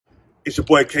It's your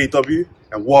boy KW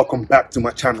and welcome back to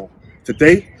my channel.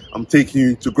 Today, I'm taking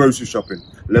you to grocery shopping.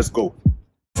 Let's go.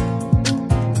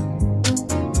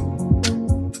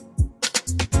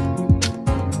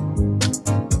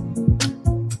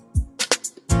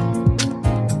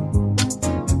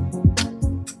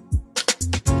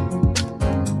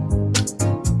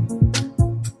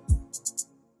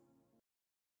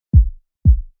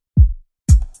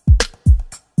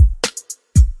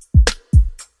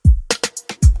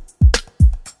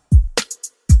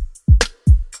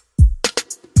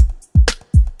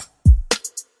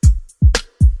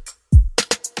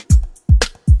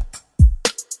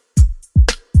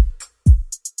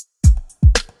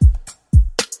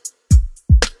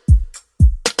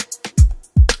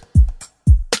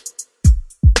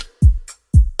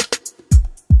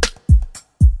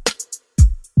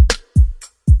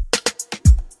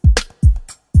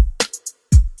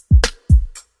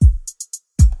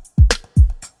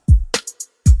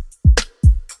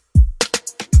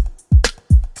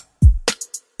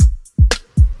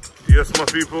 Yes, my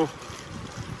people,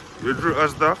 we drew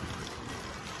ASDA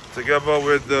together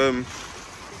with the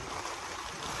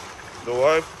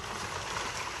wife.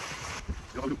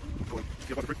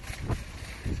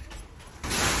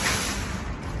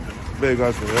 Big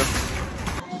guys for here.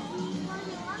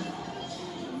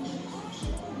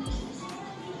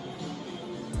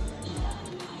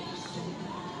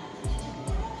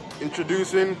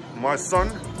 Introducing my son.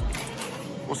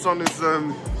 My son is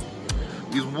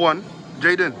he's 1.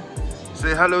 Jaden.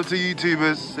 Say hello to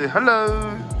YouTubers. Say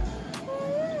hello.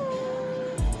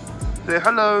 Say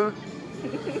hello.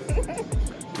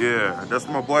 Yeah, that's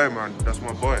my boy, man. That's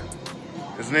my boy.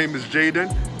 His name is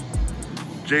Jaden.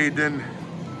 Jaden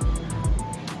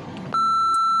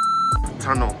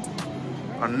Tunnel.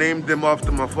 I named him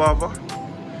after my father.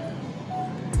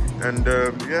 And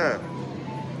yeah,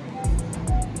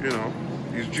 you know,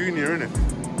 he's junior, innit?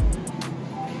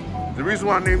 The reason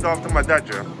why I named after my dad,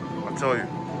 yeah, I'll tell you.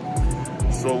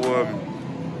 So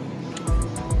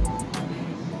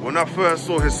when I first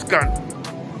saw his scan,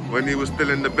 when he was still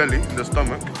in the belly, in the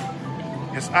stomach,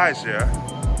 his eyes, yeah,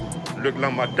 looked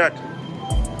like my dad.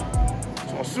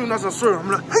 So as soon as I saw him,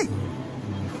 I'm like, hey,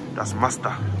 that's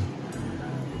Master.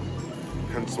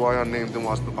 Hence why I named him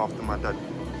after my dad.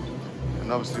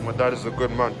 And obviously my dad is a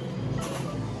good man.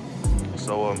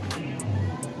 So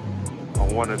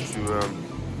I wanted to,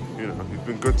 you know, he's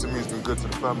been good to me, he's been good to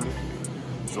the family.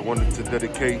 So I wanted to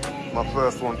dedicate my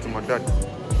first one to my dad.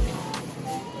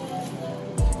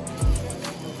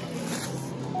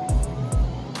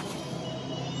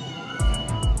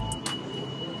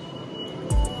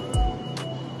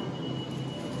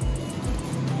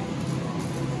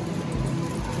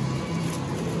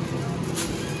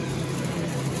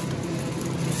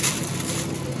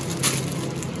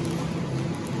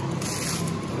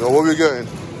 Yo, what we getting?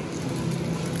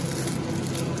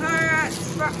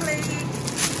 Carrots, broccoli,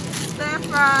 stir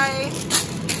fry.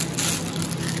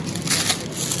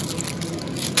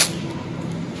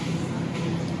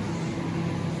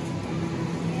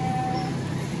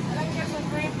 I like to get some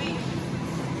green beans.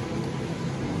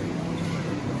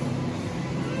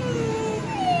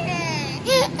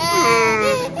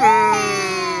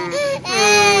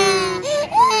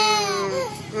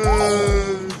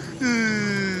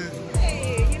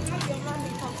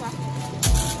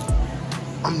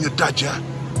 I'm your dad, yeah?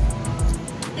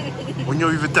 When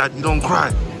you're with your dad, you don't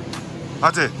cry.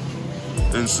 Ate?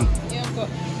 Ensu. Yeah, I've got.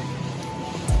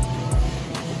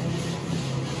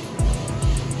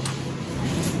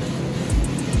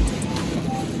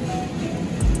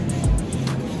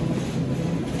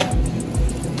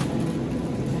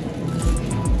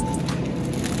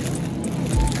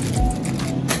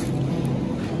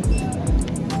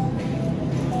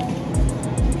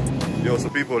 Yo, so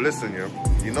people, listen, yo.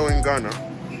 You know in Ghana,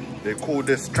 they call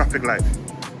this traffic light.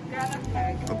 Ghana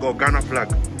flag. I got Ghana flag.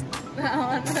 That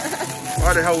one.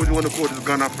 Why the hell would you want to call this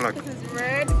Ghana flag? This is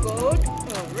red,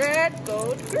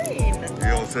 gold, green.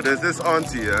 Yo, so there's this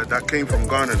auntie, yeah, that came from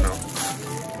Ghana now.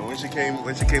 And when she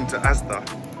came to ASDA,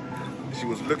 she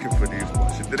was looking for these,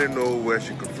 but she didn't know where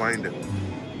she could find it.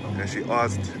 And she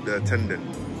asked the attendant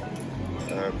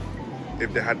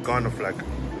if they had Ghana flag.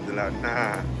 And they're like,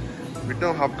 nah, we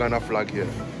don't have Ghana flag here.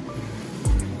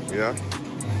 Yeah?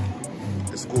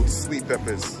 It's called sweet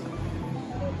peppers.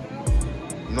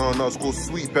 No, it's called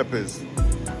sweet peppers.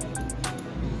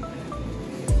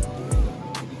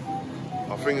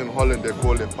 I think in Holland they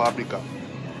call it paprika.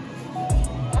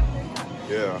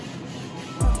 Yeah.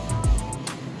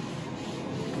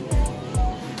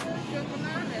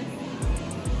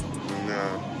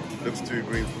 Nah, looks too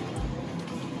green.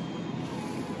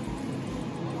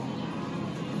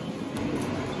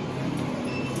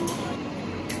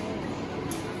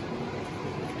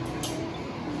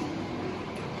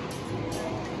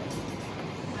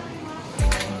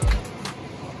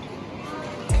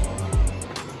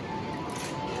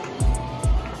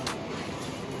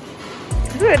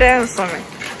 Good answer me.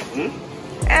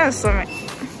 Answer me.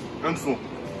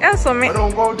 Answer me. I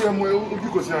don't go there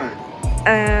because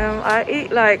I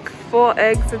eat like 4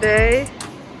 eggs a day.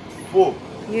 4?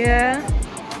 Yeah.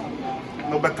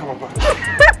 No better, Papa.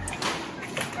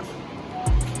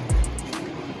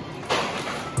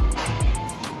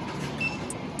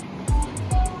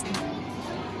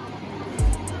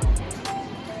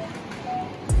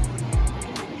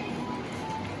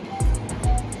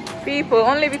 People,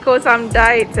 only because I'm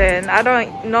dieting, I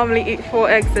don't normally eat 4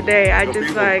 eggs a day. I just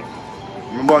people. like.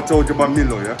 Remember I told you about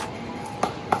Milo, yeah?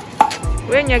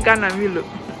 When you're gonna Milo?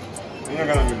 When you're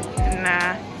gonna Milo?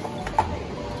 Nah.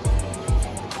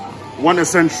 One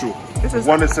essential. This is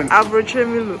one essential. Average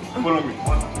Milo. Follow me.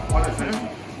 One essential.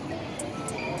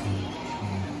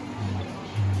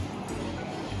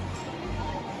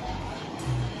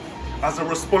 As a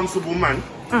responsible man,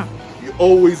 you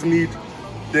always need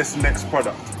this next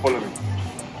product. Follow me.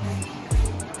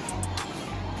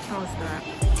 How's that?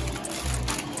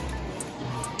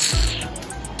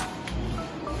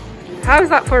 How is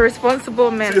that for responsible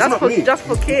men? See, that's for me. Just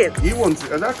for kids. He wants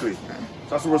it, exactly.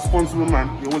 So as a responsible man,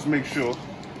 you always make sure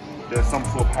there's some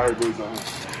sort of Haribo's at home.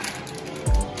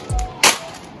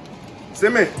 See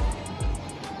me?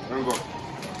 There we go.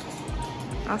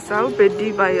 I will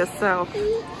be by yourself.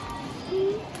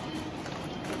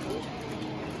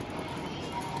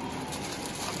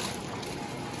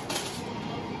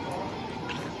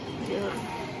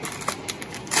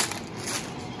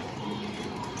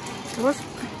 What's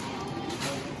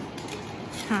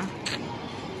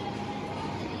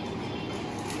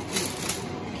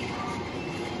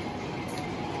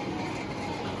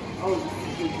Oh,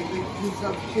 you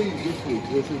have cheese this week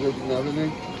versus another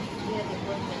thing?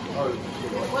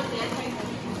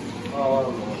 Oh, I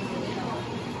don't know.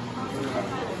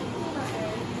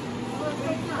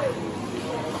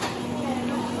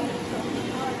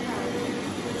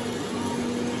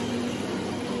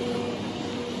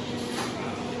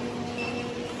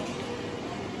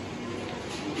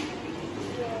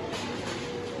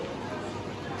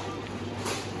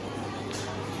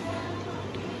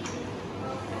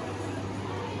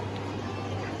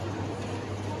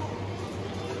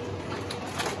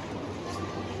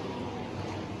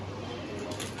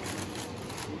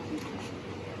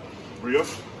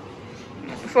 Brioche?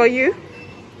 for you?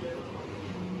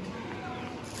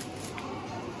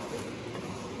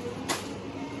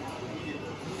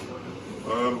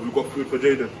 We've got food for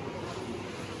Jaden.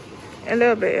 A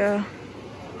little bit, yeah.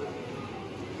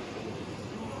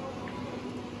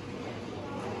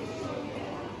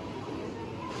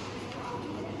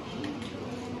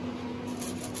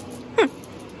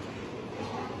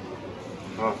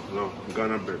 Oh, no,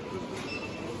 Ghanaboy.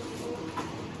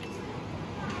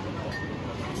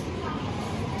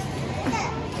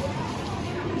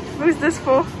 Who's this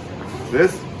for?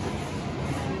 This?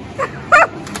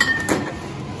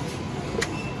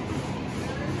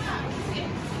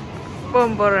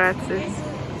 Bomboratis.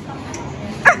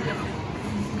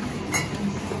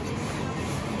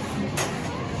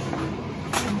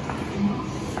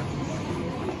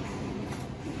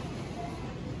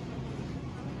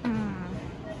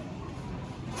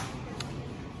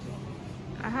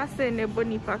 I have seen a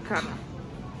boni pakana.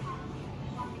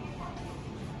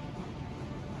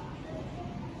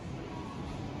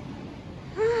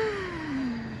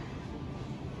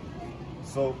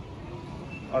 So,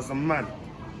 as a man,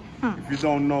 if you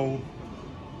don't know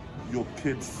your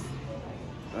kid's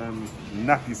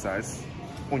nappy size,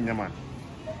 on your man.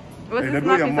 What's his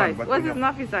nappy size? What's his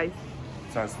nappy size?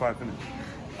 Size 5, isn't it?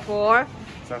 4.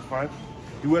 Size 5?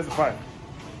 He wears a 5.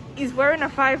 He's wearing a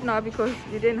 5 now because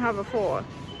you didn't have a 4.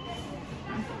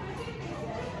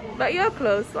 But you're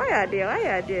close. Why are there? Why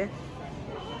are there?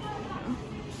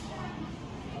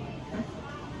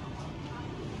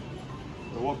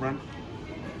 What brand?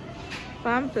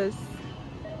 Pampers.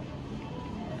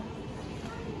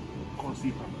 Can't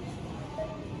see Pampers.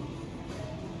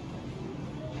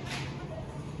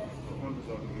 Pampers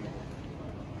are here.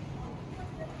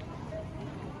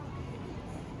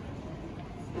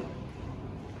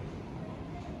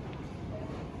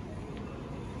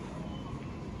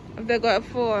 Have they got a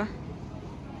 4?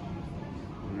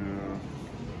 Yeah.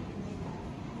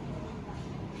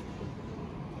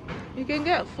 You can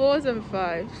get 4s and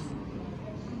 5s.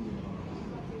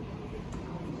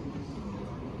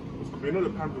 You know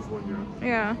the Pampers one, yeah?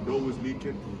 Yeah. They're always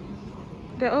leaking.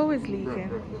 They're always leaking.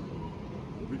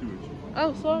 Bruh. We do it.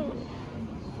 Oh, sorry.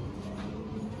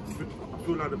 I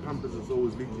feel like the Pampers is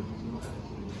always leaking.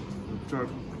 I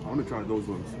want to try those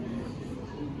ones.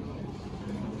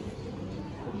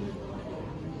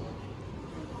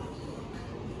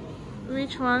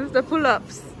 Which ones? The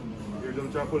pull-ups. You're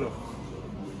gonna try pull-up.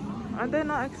 Are they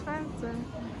not expensive?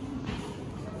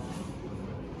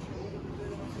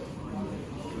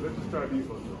 Let's just try these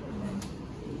ones.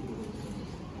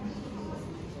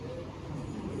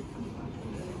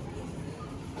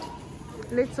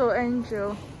 Little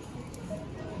Angel.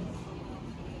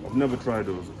 I've never tried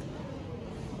those.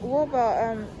 What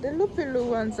about the Lupilu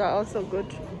ones are also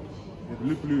good. Yeah, the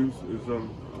lip loose is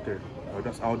okay.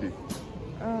 That's Aldi.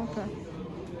 Oh, okay.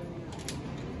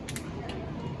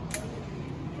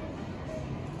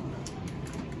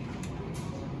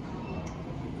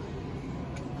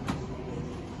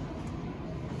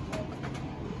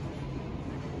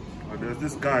 There's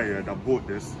this guy that bought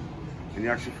this, and he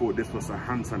actually thought this was a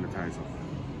hand sanitizer.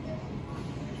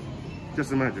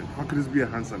 Just imagine, how could this be a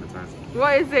hand sanitizer?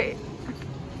 What is it?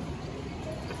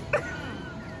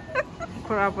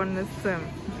 Crap on this sim.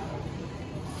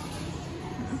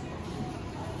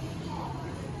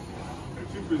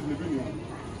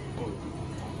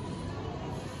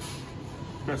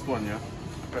 Best one, yeah?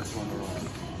 Best one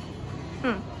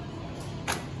around.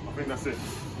 I think that's it.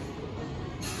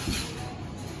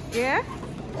 Yeah?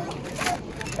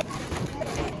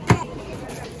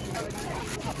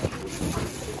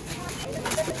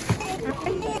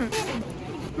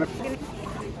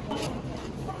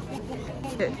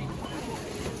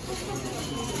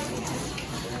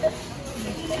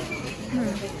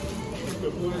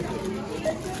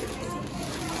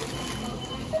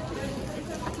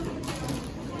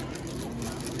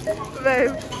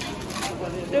 Babe,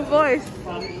 the voice.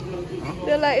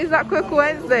 They're like, is that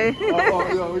KwakuWednesday? Oh,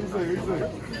 yeah, what you say? What you say?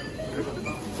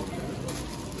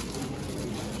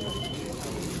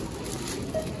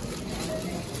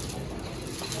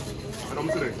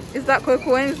 Is that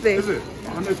KwakuWednesday? Is it?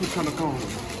 I don't know if he's trying to come.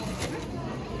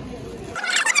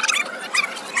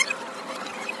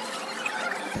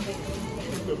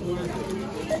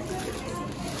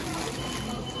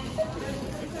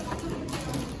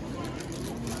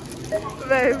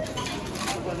 Babe,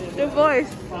 the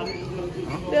voice.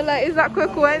 They're like, is that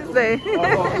KwakuWednesday? Oh,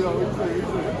 yeah, what you say?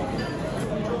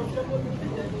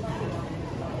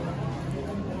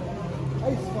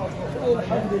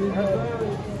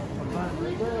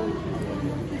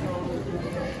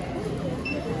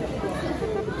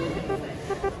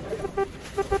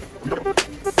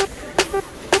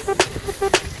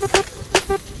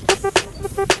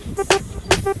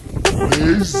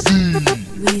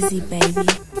 Easy, baby.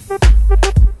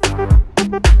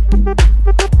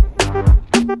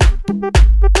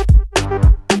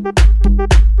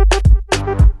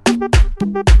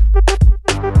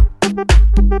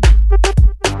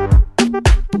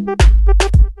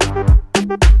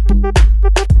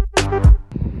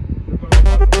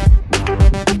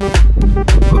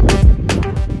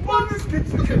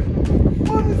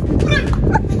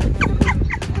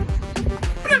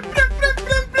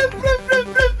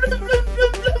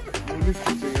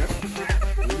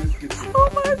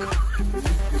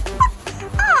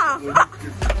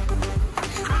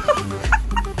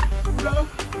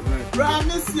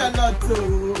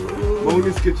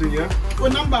 Moniques kitchen, yeah? Oh,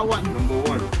 number one. Number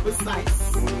one. What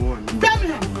size? Number one.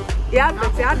 Birmingham. The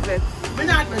advert.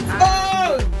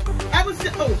 Oh! I will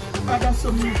say, oh, that's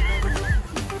so me.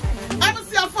 I will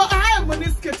say, for I am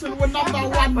Moniques kitchen with number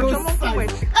one. No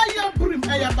size. Hey, you bring me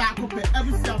back up. I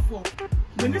will say, for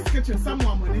Moniques kitchen,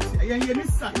 someone Moniques. I am any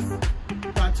size.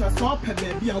 But just for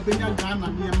baby, I'll be your grandma.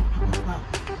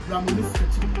 Moniques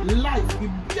kitchen. Life, we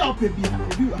be up baby.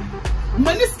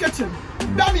 Moniques kitchen.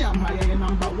 Birmingham, I am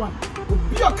number one.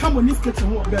 Be your come Moniques kitchen.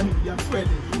 Who Birmingham? You are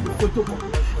sweating. The photo.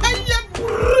 Hey, you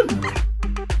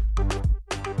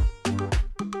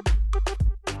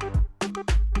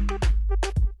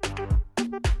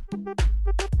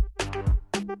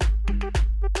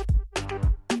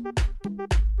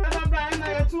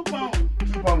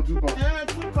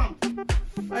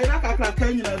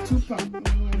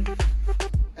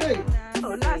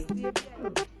Oh, last year.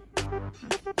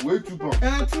 Way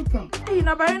 £2. 2 pounds. Hey, you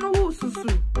know, but I know who's Susu.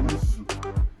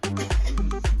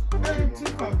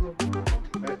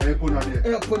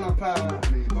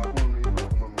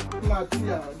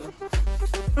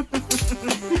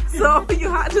 So you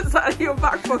had to start your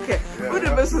back pocket. Would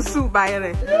have been Susu by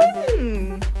it.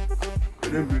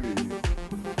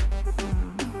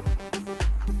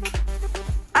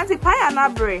 Auntie Pie and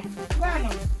Abre.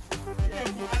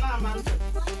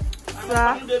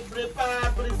 Sir.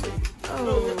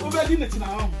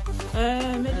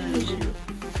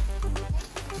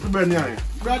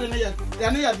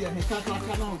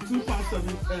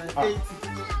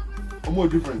 More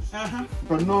difference.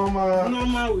 But normal.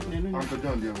 Normal with Uncle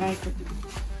John, yeah. Uncle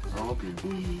Oh, okay.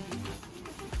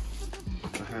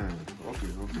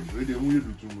 Okay. We didn't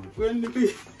do too much. When the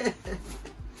be.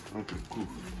 Okay, cool.